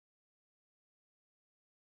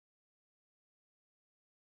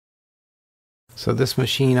So this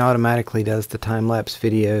machine automatically does the time-lapse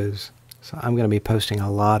videos. So I'm going to be posting a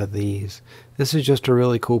lot of these. This is just a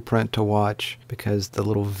really cool print to watch because the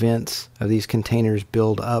little vents of these containers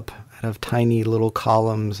build up out of tiny little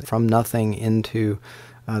columns from nothing into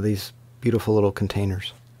these beautiful little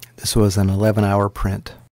containers. This was an 11-hour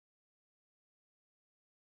print.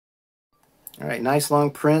 Alright, nice long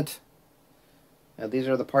print. These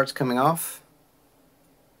are the parts coming off.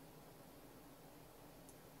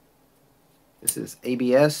 This is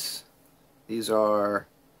ABS. These are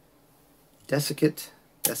desiccant.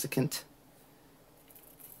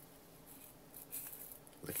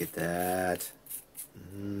 Look at that.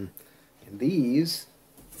 And these,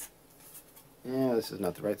 yeah, this is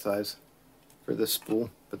not the right size for this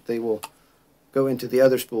spool, but they will go into the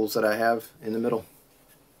other spools that I have in the middle.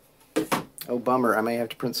 Oh, bummer. I may have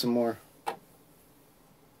to print some more.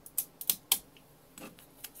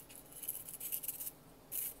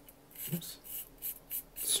 Oops.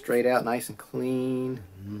 Straight out, nice and clean.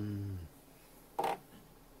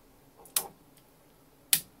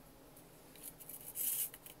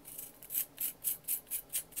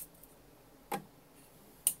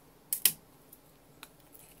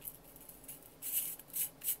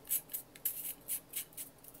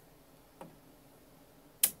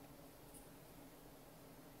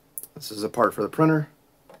 This is a part for the printer,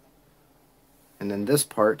 and then this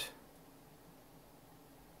part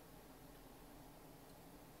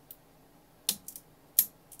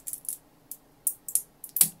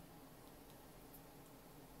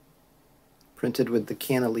printed with the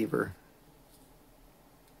cantilever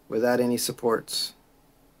without any supports.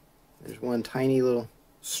 There's one tiny little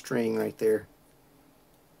string right there.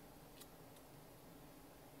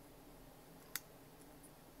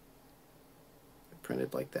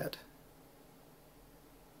 Printed like that.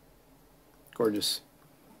 Gorgeous.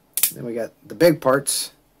 Then we got the big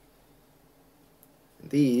parts.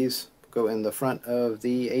 These go in the front of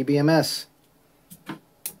the ABMS.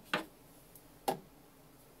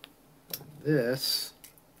 This,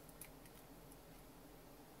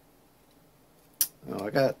 oh, I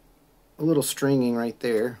got a little stringing right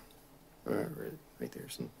there. Right there,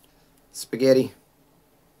 some spaghetti.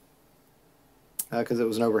 Because it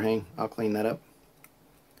was an overhang. I'll clean that up.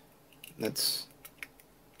 That's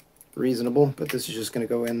reasonable, but this is just going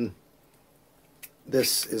to go in.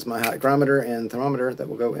 This is my hygrometer and thermometer that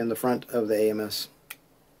will go in the front of the AMS.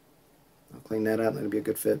 I'll clean that out and it'll be a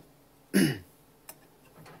good fit.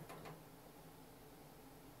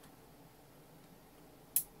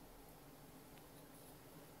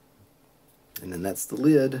 And then that's the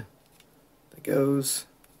lid that goes.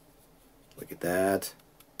 Look at that.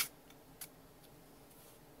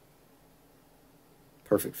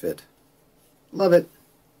 Perfect fit. Love it.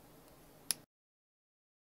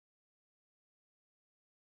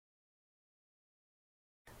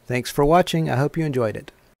 Thanks for watching. I hope you enjoyed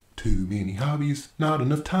it. Too many hobbies, not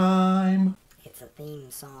enough time. It's a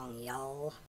theme song, y'all.